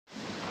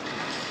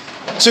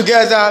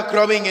Together,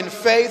 growing in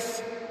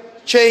faith,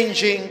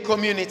 changing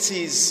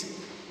communities.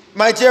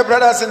 My dear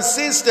brothers and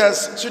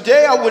sisters,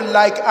 today I would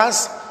like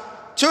us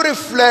to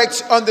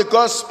reflect on the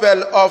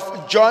Gospel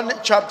of John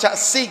chapter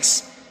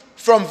 6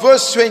 from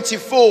verse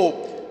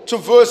 24 to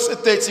verse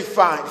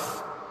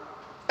 35.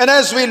 And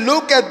as we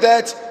look at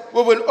that,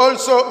 we will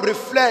also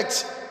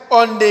reflect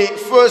on the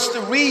first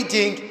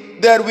reading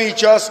that we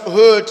just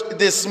heard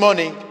this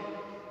morning.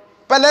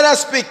 But let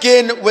us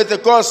begin with the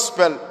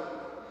Gospel.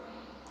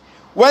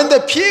 When the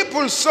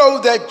people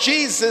saw that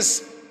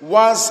Jesus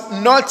was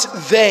not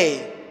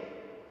there,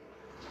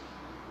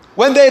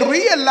 when they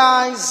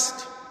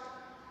realized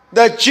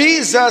that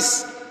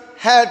Jesus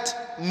had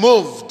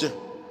moved,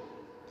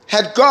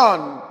 had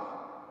gone,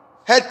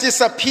 had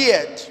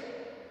disappeared,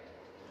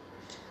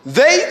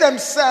 they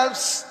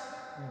themselves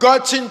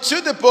got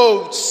into the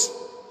boats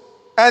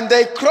and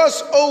they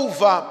crossed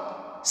over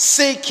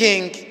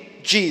seeking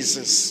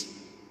Jesus.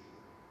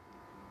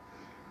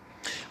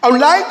 I would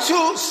like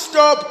to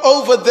stop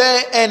over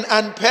there and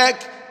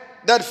unpack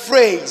that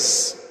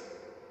phrase.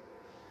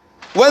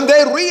 When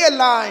they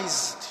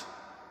realized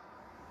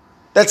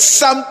that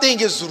something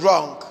is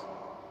wrong.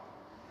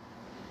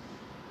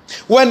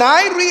 When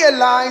I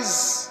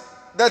realize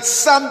that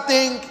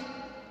something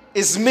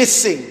is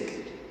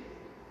missing.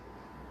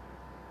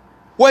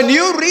 When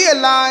you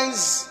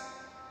realize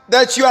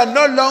that you are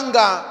no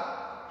longer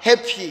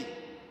happy.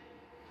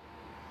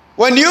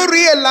 When you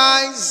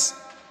realize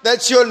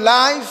that your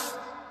life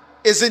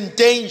is in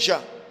danger,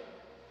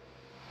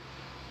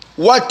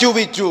 what do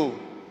we do?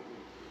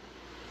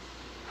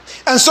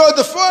 And so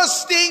the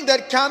first thing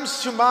that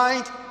comes to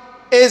mind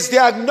is the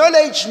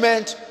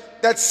acknowledgement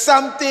that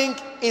something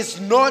is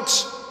not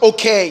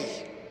okay.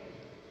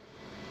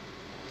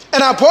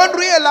 And upon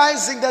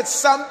realizing that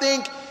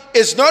something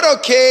is not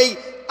okay,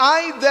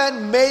 I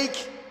then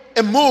make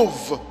a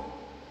move.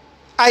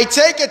 I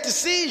take a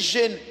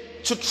decision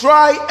to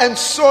try and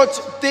sort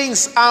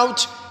things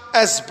out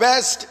as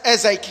best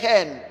as I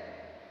can.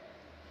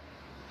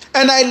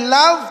 And I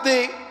love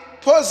the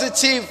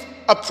positive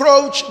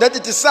approach that the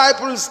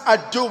disciples are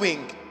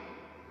doing.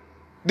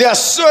 They are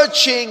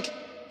searching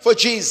for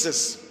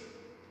Jesus.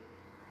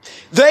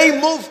 They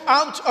move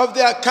out of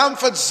their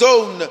comfort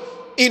zone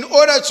in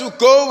order to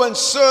go and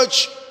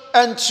search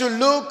and to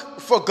look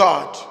for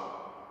God.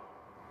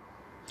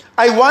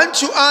 I want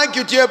to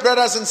argue, dear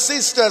brothers and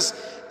sisters,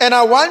 and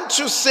I want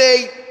to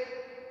say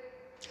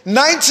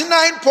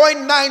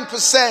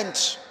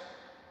 99.9%,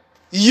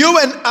 you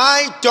and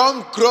I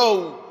don't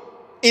grow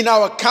in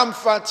our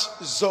comfort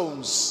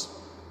zones.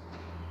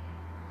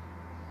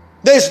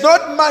 There's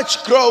not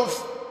much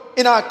growth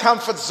in our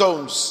comfort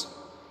zones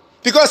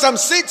because I'm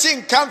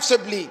sitting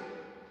comfortably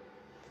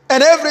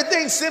and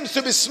everything seems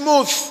to be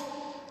smooth.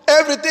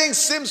 Everything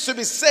seems to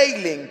be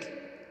sailing.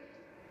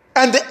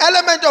 And the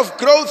element of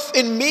growth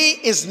in me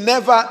is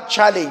never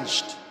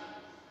challenged.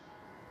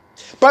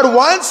 But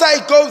once I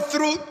go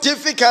through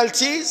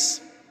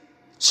difficulties,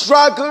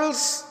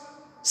 struggles,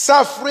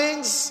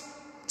 sufferings,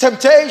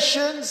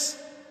 temptations,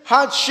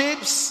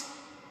 hardships,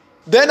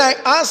 then I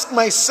ask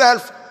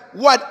myself,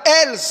 what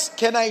else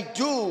can I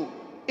do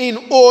in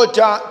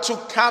order to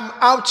come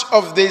out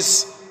of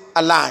this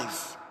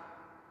alive?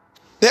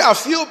 There are a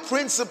few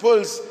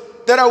principles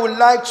that I would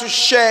like to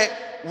share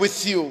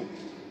with you.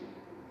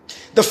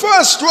 The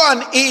first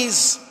one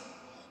is,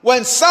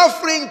 when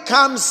suffering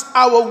comes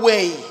our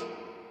way,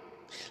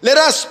 let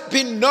us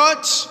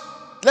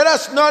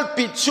not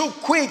be too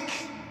quick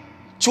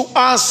to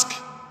ask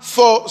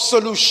for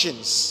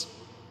solutions.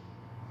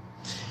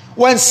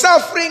 When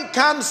suffering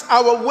comes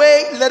our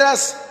way, let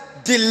us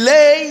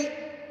delay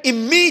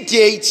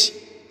immediate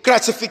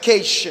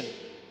gratification.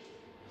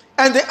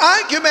 And the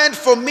argument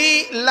for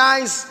me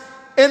lies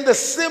in the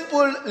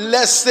simple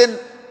lesson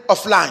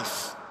of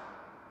life.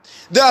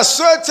 There are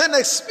certain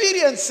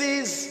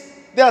experiences,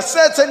 there are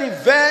certain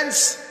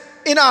events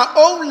in our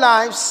own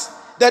lives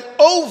that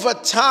over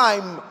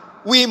time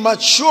we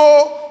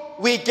mature,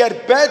 we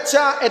get better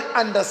at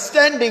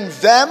understanding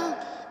them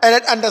and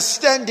at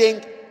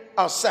understanding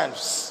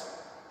ourselves.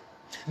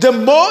 The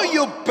more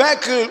you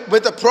battle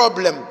with the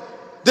problem,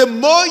 the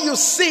more you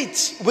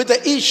sit with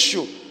the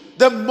issue,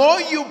 the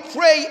more you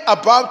pray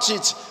about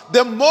it,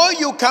 the more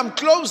you come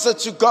closer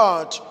to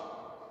God,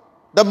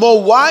 the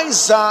more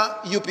wiser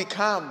you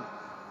become,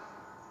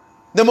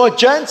 the more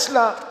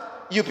gentler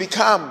you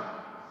become,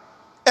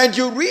 and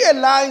you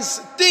realize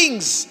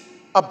things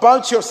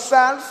about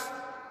yourself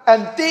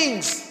and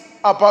things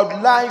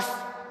about life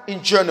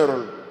in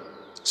general.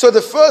 So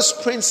the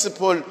first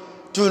principle,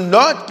 do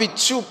not be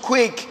too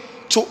quick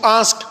to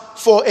ask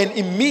for an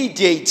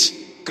immediate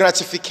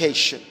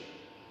gratification.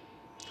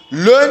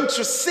 Learn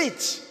to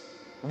sit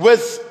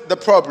with the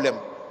problem.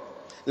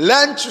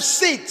 Learn to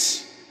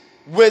sit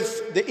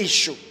with the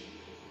issue.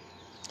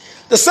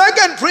 The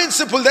second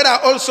principle that I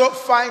also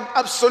find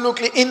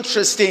absolutely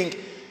interesting,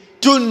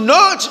 do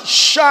not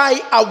shy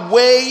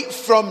away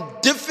from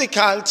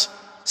difficult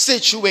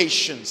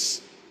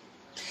situations.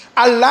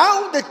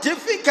 Allow the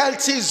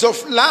difficulties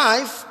of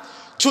life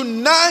to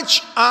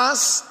nudge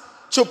us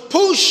to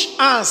push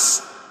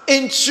us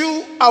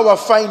into our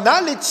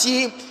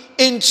finality,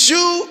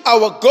 into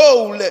our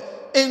goal,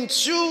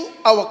 into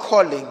our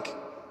calling.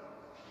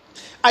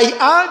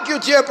 I argue,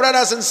 dear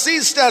brothers and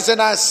sisters,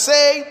 and I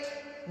say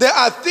there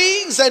are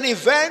things and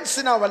events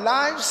in our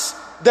lives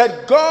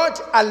that God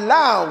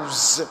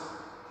allows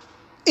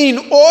in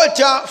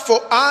order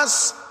for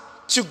us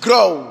to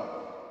grow,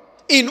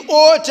 in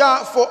order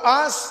for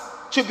us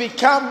to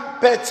become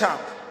better,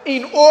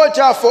 in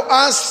order for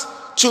us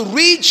to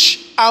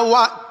reach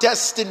our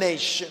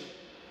destination.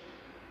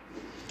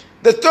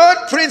 The third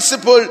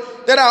principle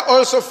that I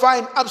also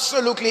find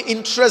absolutely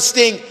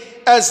interesting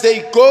as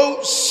they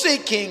go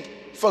seeking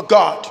for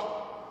God.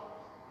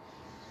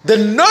 The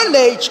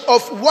knowledge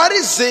of what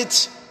is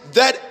it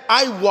that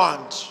I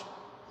want.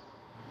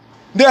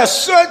 They are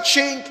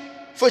searching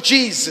for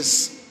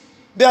Jesus.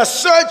 They are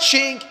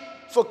searching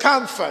for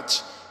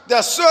comfort. They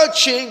are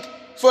searching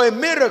for a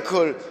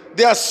miracle.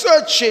 They are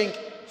searching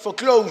for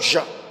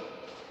closure.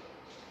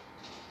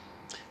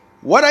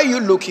 What are you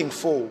looking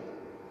for?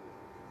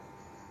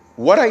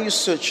 What are you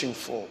searching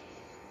for?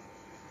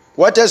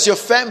 What does your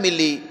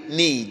family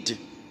need?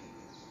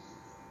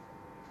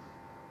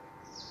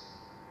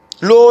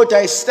 Lord,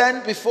 I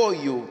stand before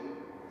you.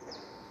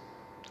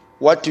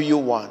 What do you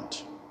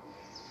want?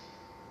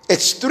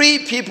 It's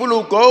three people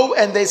who go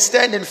and they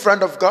stand in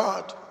front of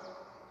God.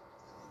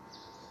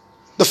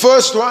 The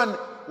first one,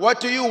 what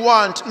do you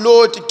want?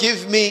 Lord,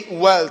 give me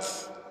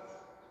wealth.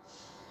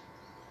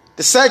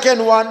 The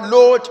second one,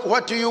 Lord,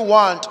 what do you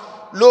want?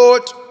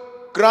 Lord,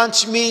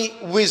 grant me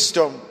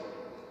wisdom.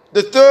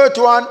 The third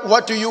one,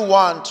 what do you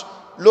want?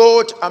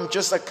 Lord, I'm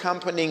just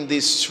accompanying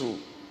these two.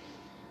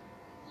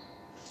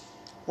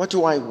 What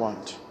do I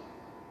want?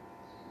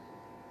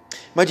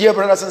 My dear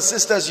brothers and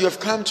sisters, you have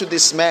come to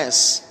this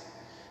Mass.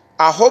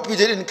 I hope you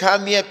didn't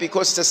come here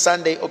because it's a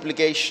Sunday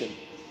obligation.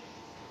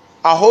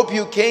 I hope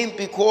you came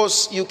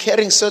because you're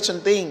carrying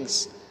certain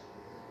things.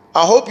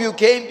 I hope you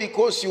came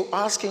because you're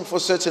asking for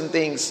certain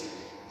things.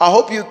 I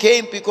hope you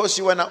came because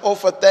you want to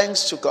offer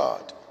thanks to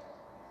God.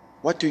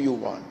 What do you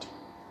want?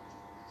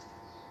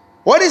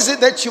 What is it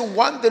that you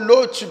want the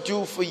Lord to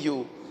do for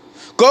you?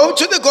 Go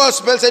to the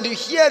Gospels and you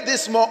hear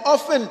this more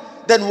often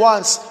than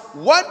once.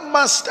 What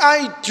must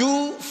I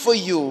do for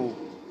you?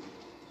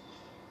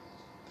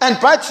 And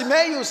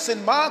Bartimaeus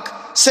in Mark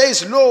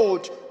says,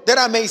 Lord, that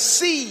I may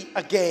see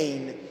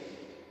again.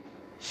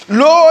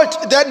 Lord,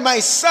 that my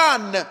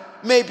son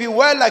may be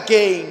well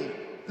again.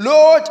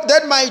 Lord,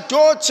 that my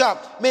daughter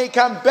may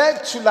come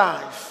back to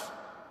life.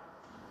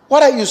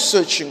 What are you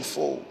searching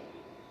for?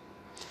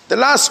 The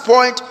last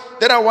point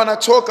that I want to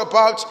talk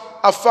about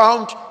are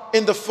found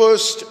in the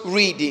first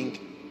reading.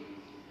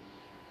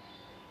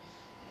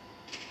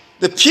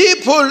 The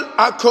people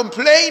are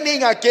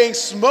complaining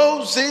against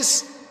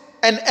Moses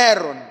and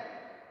Aaron.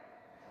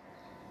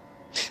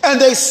 And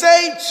they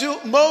say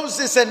to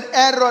Moses and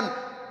Aaron,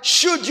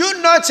 should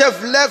you not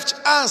have left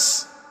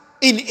us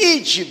in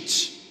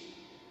Egypt,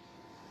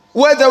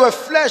 where there were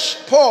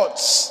flesh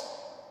pots?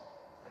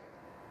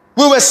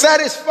 We were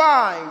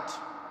satisfied,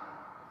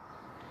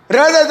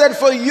 rather than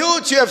for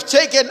you to have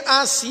taken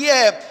us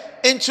here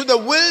into the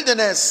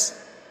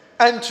wilderness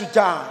and to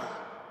die.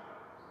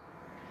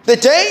 The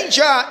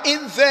danger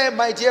in there,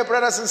 my dear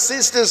brothers and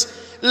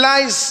sisters,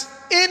 lies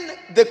in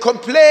the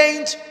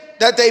complaint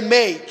that they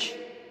make.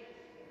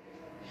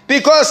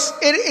 Because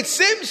it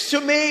seems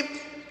to me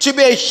to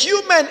be a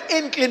human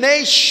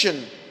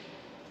inclination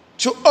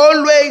to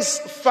always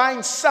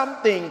find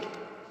something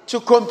to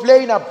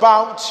complain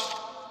about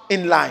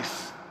in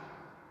life.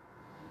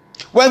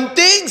 When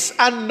things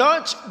are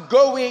not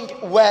going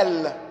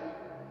well,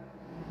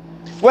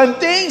 when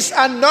things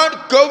are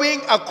not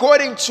going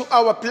according to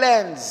our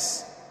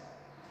plans,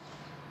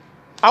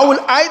 I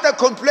will either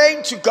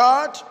complain to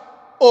God,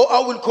 or I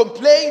will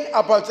complain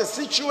about the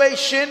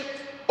situation,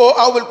 or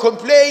I will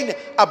complain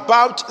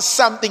about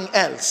something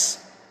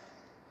else,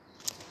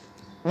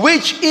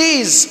 which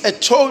is a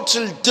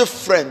total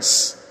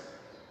difference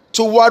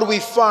to what we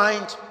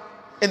find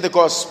in the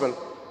gospel.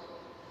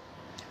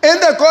 In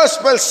the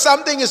gospel,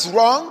 something is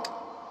wrong,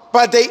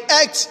 but they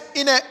act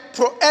in a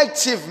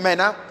proactive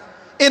manner,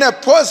 in a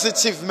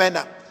positive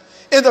manner.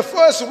 In the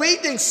first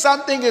reading,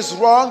 something is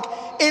wrong.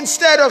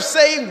 Instead of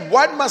saying,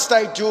 what must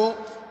I do?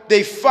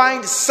 They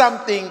find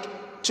something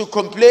to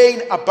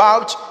complain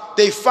about.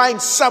 They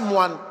find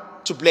someone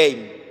to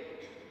blame.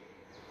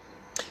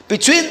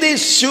 Between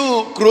these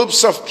two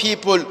groups of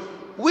people,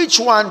 which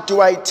one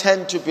do I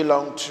tend to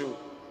belong to?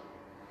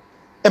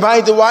 Am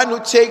I the one who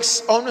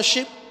takes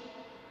ownership?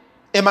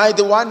 Am I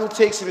the one who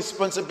takes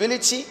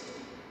responsibility?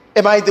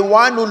 Am I the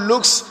one who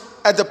looks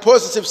at the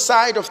positive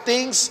side of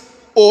things?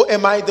 Or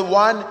am I the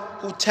one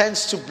who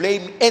tends to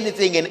blame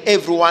anything and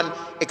everyone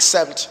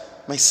except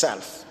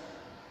myself?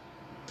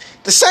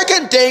 The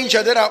second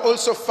danger that I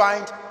also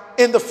find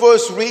in the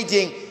first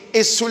reading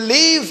is to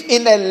live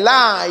in a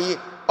lie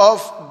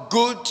of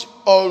good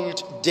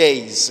old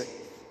days.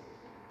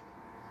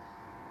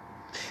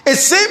 It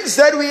seems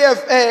that we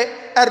have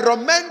a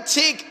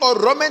romantic or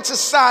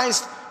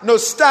romanticized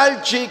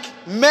nostalgic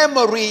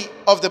memory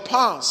of the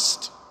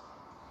past.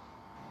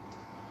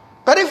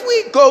 But if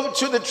we go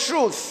to the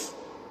truth,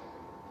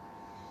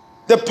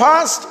 the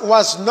past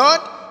was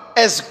not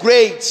as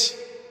great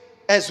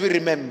as we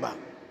remember.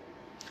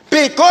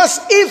 Because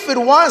if it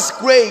was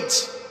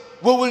great,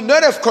 we will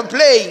not have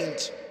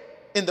complained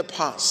in the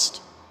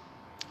past.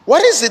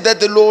 What is it that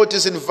the Lord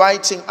is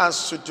inviting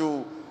us to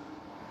do?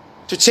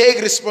 To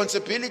take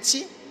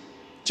responsibility,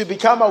 to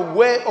become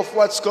aware of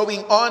what's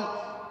going on,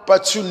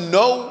 but to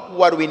know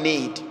what we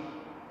need.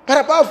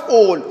 But above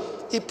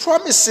all, He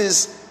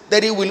promises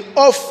that He will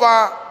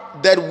offer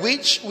that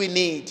which we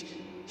need.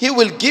 He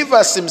will give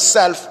us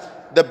Himself,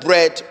 the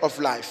bread of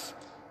life.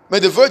 May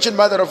the Virgin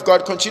Mother of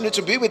God continue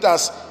to be with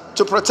us,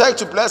 to protect,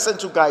 to bless, and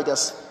to guide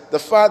us. The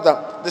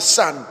Father, the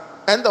Son,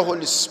 and the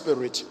Holy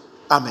Spirit.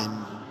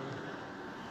 Amen.